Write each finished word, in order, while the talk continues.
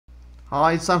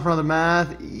Hi, it's time for another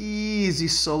math easy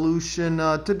solution.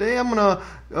 Today I'm gonna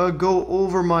go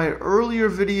over my earlier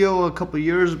video a couple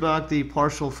years back, the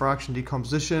partial fraction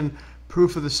decomposition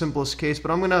proof of the simplest case,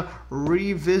 but I'm gonna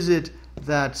revisit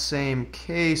that same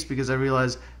case because I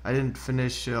realized I didn't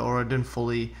finish or I didn't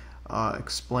fully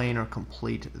explain or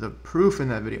complete the proof in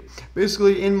that video.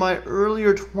 Basically, in my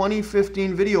earlier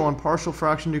 2015 video on partial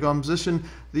fraction decomposition,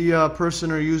 the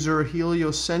person or user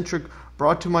heliocentric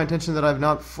brought to my attention that I've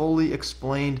not fully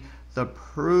explained the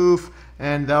proof,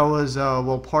 and that was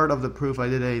well, part of the proof I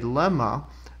did a lemma,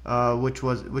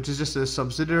 which is just a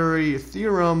subsidiary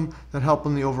theorem that helped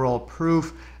in the overall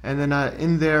proof, and then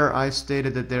in there I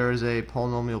stated that there is a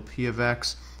polynomial p of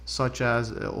x such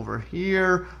as over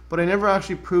here, but I never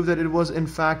actually proved that it was in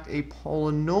fact a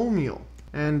polynomial.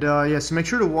 And yes, make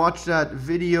sure to watch that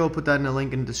video, put that in a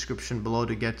link in the description below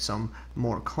to get some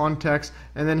more context.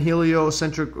 And then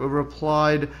heliocentric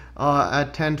replied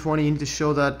at 10:20, you need to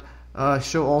show that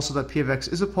show also that p of x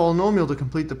is a polynomial to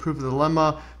complete the proof of the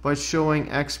lemma by showing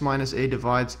x minus a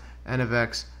divides n of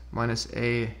x minus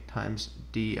a times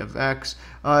d of x.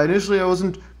 Initially I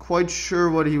wasn't quite sure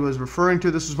what he was referring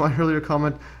to. This was my earlier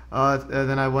comment.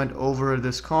 Then I went over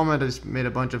this comment. I just made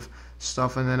a bunch of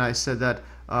stuff, and then I said that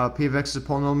p of x is a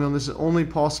polynomial, and this is only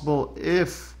possible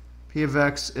if p of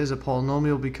x is a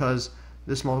polynomial because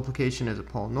this multiplication is a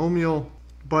polynomial.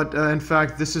 But in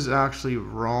fact, this is actually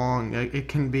wrong. It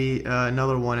can be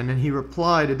another one. And then he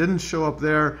replied, it didn't show up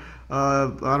there.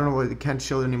 I don't know why it can't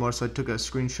show it anymore, so I took a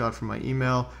screenshot from my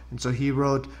email. And so he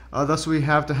wrote, thus we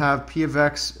have to have p of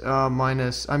x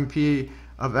p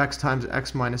of x times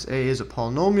x minus a is a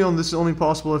polynomial, and this is only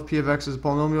possible if p of x is a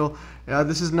polynomial.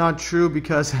 This is not true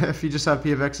because if you just have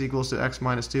p of x equals to x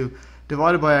minus 2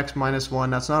 divided by x minus 1,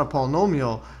 that's not a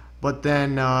polynomial. But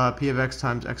then p of x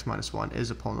times x minus 1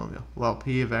 is a polynomial. Well,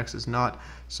 p of x is not,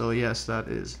 so yes, that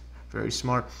is very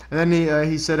smart. And then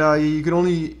he said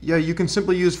you can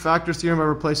simply use factor theorem by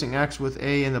replacing x with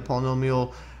a in the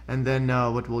polynomial, and then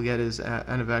what we'll get is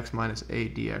n of x minus a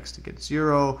dx to get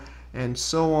 0. And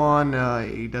so on.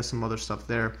 He does some other stuff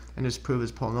there and just prove his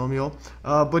polynomial.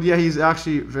 But yeah, he's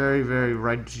actually very, very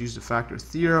right to use the factor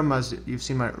theorem, as you've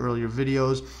seen my earlier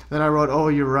videos. Then I wrote, oh,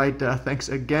 you're right, thanks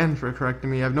again for correcting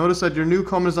me. I've noticed that your new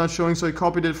comment is not showing, so I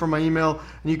copied it from my email,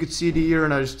 and you could see it here,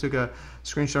 and I just took a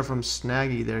screenshot from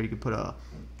Snaggy there. You could put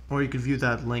or you could view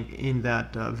that link in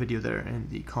that video there in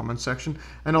the comment section.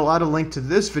 And I'll add a link to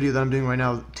this video that I'm doing right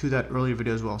now to that earlier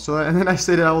video as well. So, and then I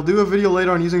stated I will do a video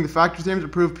later on using the factor theorem to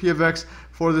prove p of x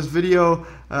for this video.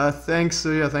 Thanks.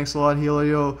 So yeah, thanks a lot,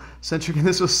 heliocentric. And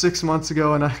this was 6 months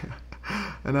ago, and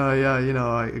yeah, you know,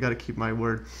 I got to keep my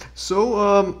word.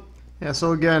 So yeah,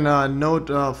 so again,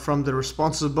 note from the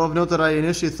responses above, note that I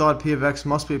initially thought p of x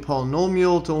must be a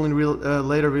polynomial, to only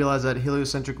later realize that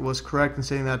heliocentric was correct in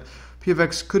saying that p of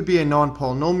x could be a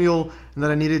non-polynomial, and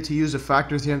that I needed to use a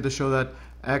factor theorem to show that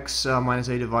x minus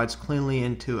a divides cleanly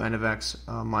into n of x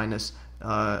minus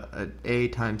a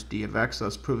times d of x,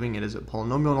 thus proving it is a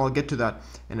polynomial, and I'll get to that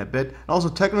in a bit. Also,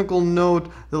 technical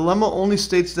note, the lemma only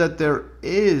states that there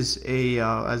is a,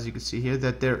 as you can see here,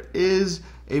 that there is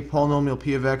a polynomial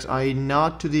p of x, i.e.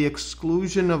 not to the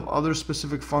exclusion of other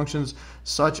specific functions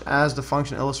such as the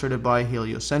function illustrated by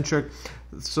heliocentric.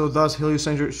 So thus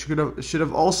heliocentric should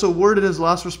have also worded his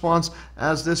last response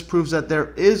as this proves that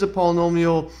there is a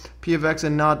polynomial p of x,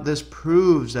 and not this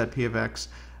proves that p of x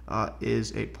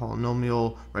is a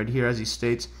polynomial. Right here, as he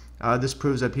states, this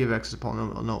proves that p of x is a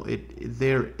polynomial. No,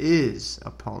 there is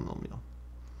a polynomial.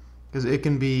 Because it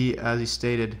can be, as he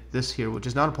stated, this here, which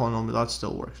is not a polynomial, that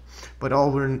still works. But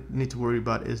all we need to worry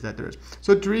about is that there is.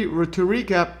 So to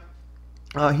recap,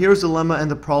 here's the lemma and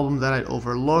the problem that I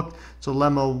overlooked. So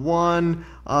lemma 1,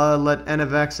 let n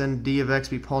of x and d of x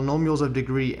be polynomials of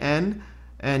degree n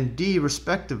and d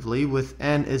respectively, with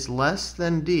n is less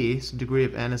than d, so degree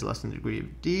of n is less than degree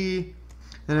of d.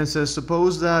 Then it says,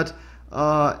 suppose that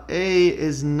a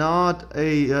is not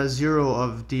a 0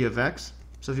 of d of x.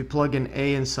 So if you plug in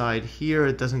a inside here,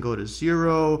 it doesn't go to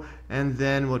 0. And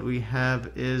then what we have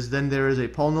is, then there is a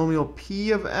polynomial p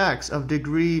of x of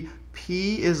degree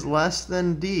p is less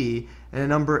than d, and a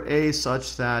number a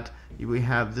such that we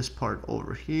have this part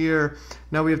over here.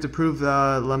 Now we have to prove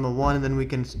lemma 1, and then we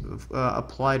can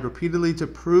apply it repeatedly to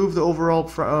prove the overall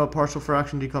partial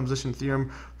fraction decomposition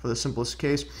theorem for the simplest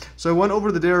case. So I went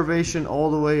over the derivation all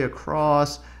the way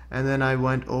across, and then I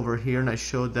went over here and I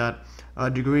showed that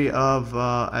degree of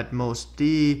at most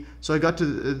d. So I got to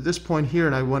this point here,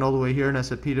 and I went all the way here, and I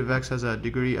said p of x has a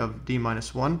degree of d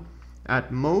minus 1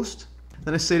 at most.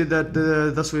 Then I stated that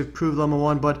thus we've proved lemma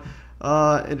 1, but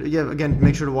yeah, again,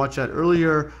 make sure to watch that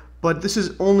earlier But this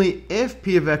is only if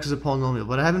p of x is a polynomial,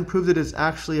 but I haven't proved that it's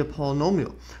actually a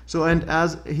polynomial. So, and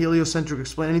as heliocentric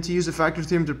explained, I need to use the factor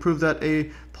theorem to prove that a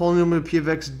polynomial p of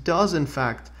x does in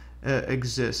fact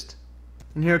exist.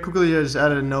 And here quickly I just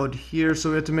added a note here, so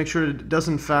we have to make sure it does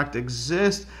in fact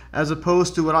exist, as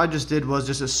opposed to what I just did was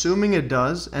just assuming it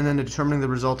does and then determining the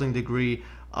resulting degree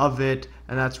of it,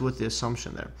 and that's with the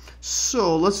assumption there.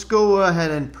 So let's go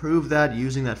ahead and prove that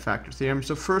using that factor theorem.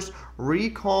 So first,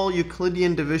 recall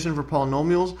Euclidean division for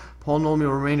polynomials,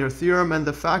 polynomial remainder theorem, and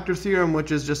the factor theorem,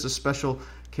 which is just a special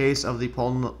case of the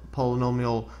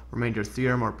polynomial remainder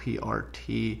theorem, or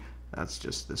PRT. That's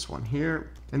just this one here.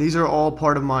 And these are all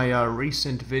part of my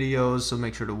recent videos, so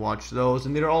make sure to watch those.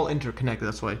 And they're all interconnected,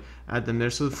 that's why I add them there.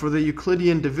 So for the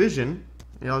Euclidean division,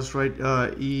 I'll just write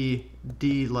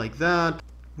ED like that.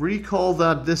 Recall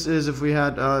that this is if we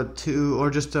had two, or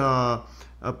just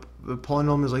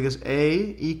polynomials like this,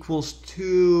 A equals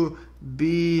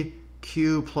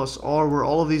 2BQ plus R, where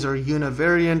all of these are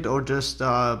univariant, or just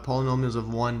polynomials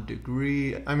of one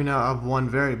degree, of one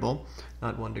variable,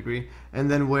 not one degree.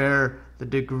 And then where the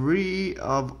degree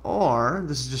of R,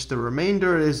 this is just the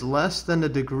remainder, is less than the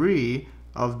degree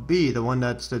of B, the one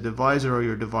that's the divisor or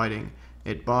you're dividing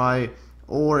it by,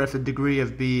 or if the degree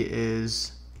of B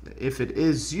is, if it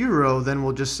is 0, then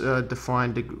we'll just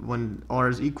define when R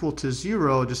is equal to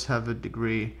 0, just have a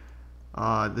degree,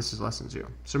 this is less than 0.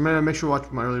 So make sure to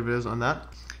watch my earlier videos on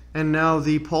that. And now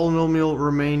the polynomial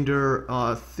remainder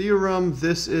theorem,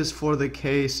 this is for the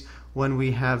case when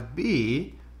we have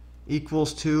B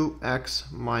equals to x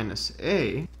minus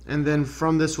a, and then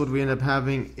from this what we end up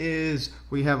having is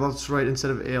we have, let's write,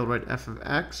 instead of a, I'll write f of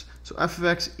x. So f of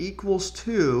x equals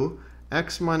to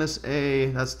x minus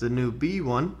a, that's the new b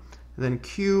one, and then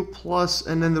q plus,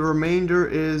 and then the remainder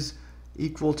is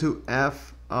equal to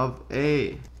f of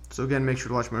a. So again, make sure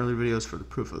to watch my earlier videos for the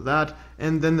proof of that.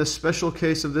 And then the special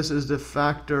case of this is the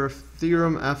factor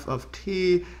theorem, f of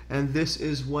t, and this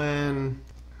is when,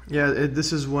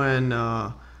 this is when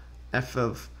f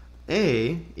of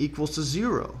a equals to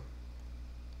 0.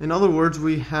 In other words,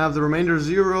 we have the remainder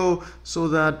 0, so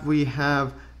that we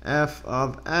have f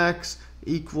of x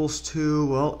equals to,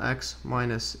 well, x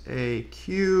minus a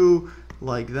q,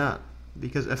 like that,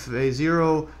 because f of a is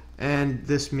 0, and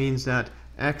this means that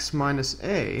x minus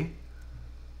a,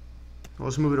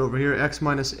 let's move it over here, x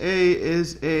minus a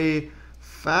is a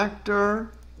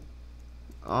factor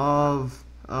of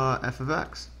f of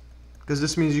x, because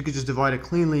this means you could just divide it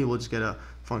cleanly, we'll just get a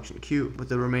function q with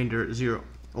the remainder 0.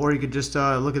 Or you could just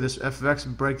look at this f of x,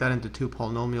 break that into two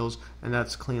polynomials, and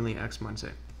that's cleanly x minus a.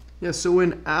 Yeah, so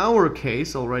in our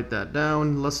case, I'll write that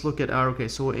down. Let's look at our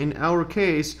case. So in our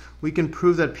case, we can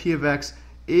prove that p of x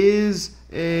is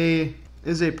a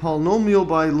polynomial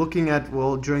by looking at,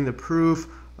 well, during the proof.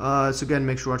 So again,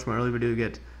 make sure to watch my earlier video to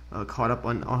get caught up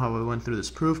on how I went through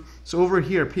this proof. So over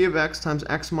here, p of x times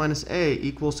x minus a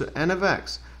equals to n of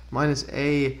x minus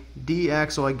a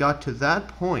dx. So I got to that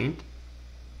point.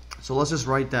 So let's just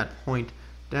write that point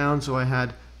down. So I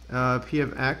had p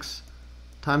of x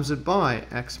times it by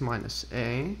x minus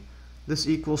a. This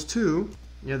equals to,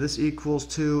 this equals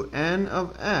to n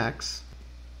of x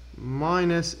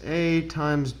minus a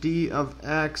times d of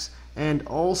x, and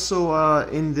also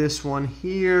in this one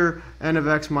here, n of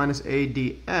x minus a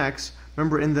dx.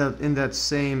 Remember in that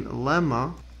same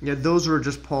lemma, those are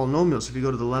just polynomials. So if you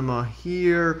go to the lemma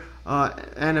here,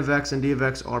 n of x and d of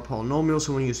x are polynomials,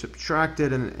 so when you subtract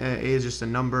it and a is just a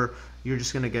number, you're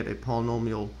just going to get a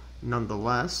polynomial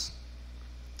nonetheless.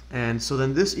 And so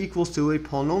then this equals to a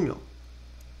polynomial.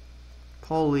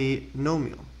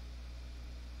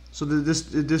 So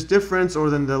this difference, or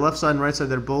then the left side and right side,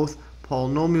 they're both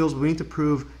polynomials. We need to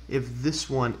prove if this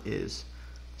one is.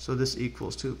 So this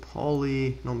equals to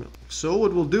polynomial. So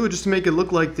what we'll do, just to make it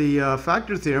look like the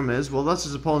factor theorem is, well, this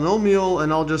is a polynomial,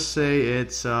 and I'll just say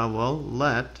it's, well,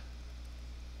 let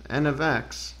n of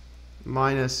x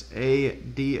minus a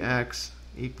dx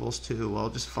equals to, well,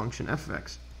 just function f of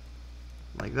x.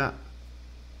 Like that.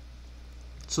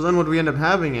 So then what we end up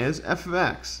having is f of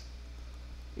x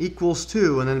equals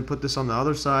to, and then put this on the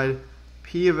other side,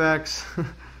 p of x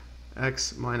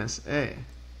x minus a.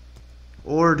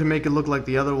 Or to make it look like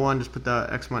the other one, just put the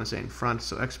x minus a in front.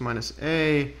 So x minus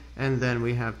a, and then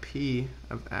we have p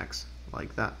of x,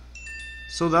 like that.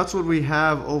 So that's what we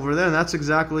have over there, and that's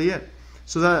exactly it.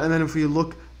 So that, and then if we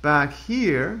look back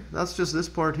here, that's just this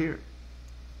part here.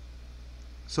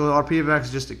 So our p of x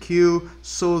is just a q,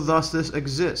 so thus this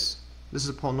exists. This is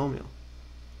a polynomial.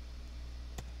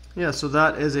 Yeah, so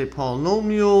that is a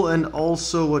polynomial, and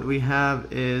also what we have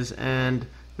is, and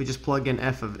we just plug in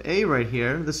f of a right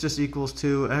here, this just equals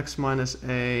to x minus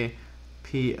a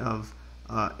p of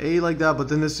a like that, but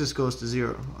then this just goes to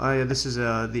 0. Yeah, this is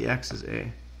the x is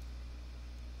a.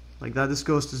 Like that, this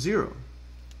goes to 0.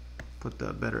 Put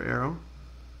the better arrow.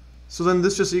 So then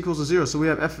this just equals to 0. So we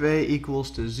have f of a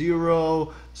equals to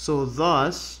 0. So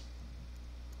thus,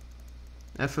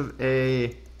 f of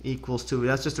a equals to,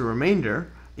 that's just a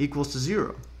remainder, equals to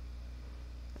 0.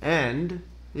 And,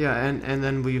 yeah, and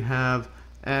then we have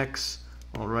x,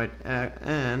 alright,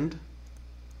 and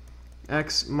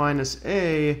x minus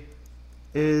a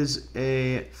is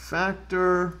a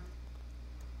factor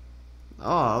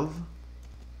of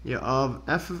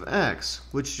f of x,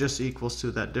 which just equals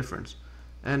to that difference,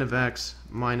 n of x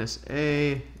minus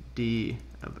a d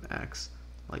of x,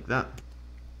 like that.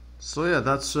 So yeah,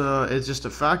 that's it's just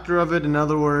a factor of it. In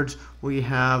other words, we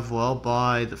have, well,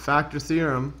 by the factor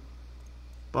theorem,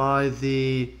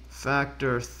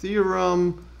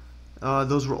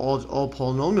 those were all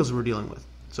polynomials we're dealing with.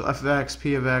 So f of x,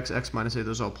 p of x, x minus a,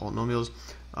 those are all polynomials.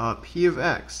 P of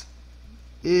x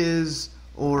is,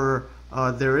 or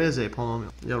there is a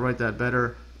polynomial. Yeah, write that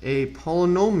better. A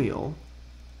polynomial,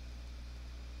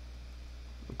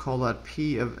 we'll call that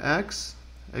p of x,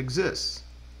 exists.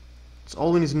 So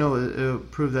all we need to know is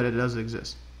prove that it does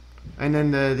exist. And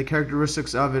then the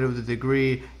characteristics of it, of the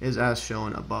degree, is as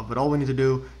shown above. But all we need to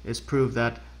do is prove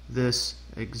that this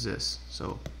exists.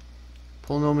 So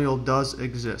polynomial does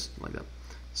exist, like that.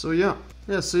 So yeah,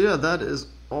 that is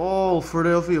all for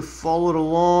today. Hopefully you followed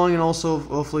along, and also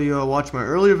hopefully you watched my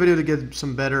earlier video to get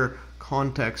some better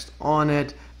context on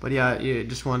it. But yeah, you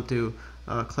just want to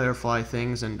clarify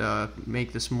things and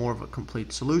make this more of a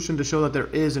complete solution to show that there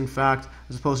is, in fact,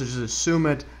 as opposed to just assume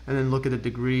it and then look at the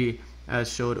degree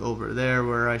as showed over there,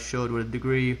 where I showed what a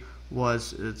degree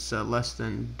was. It's less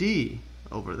than d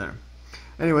over there.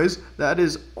 Anyways, that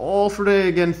is all for today.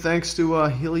 Again, thanks to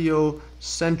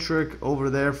Heliocentric over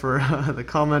there for the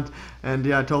comment. And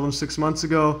yeah, I told him 6 months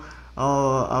ago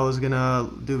I was gonna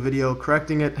do a video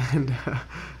correcting it, and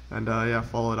yeah,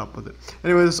 follow it up with it.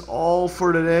 Anyways, that's all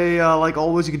for today. Like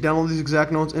always, you can download these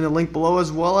exact notes in the link below,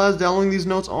 as well as downloading these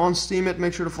notes on Steemit.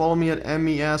 Make sure to follow me at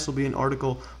MES. Will be in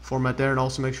article format there, and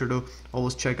also make sure to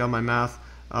always check out my math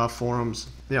forums.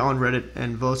 They're on Reddit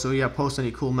and Vote. So yeah, post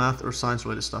any cool math or science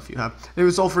related stuff you have.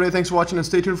 Anyways, that's all for today. Thanks for watching, and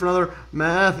stay tuned for another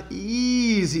Math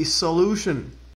Easy solution.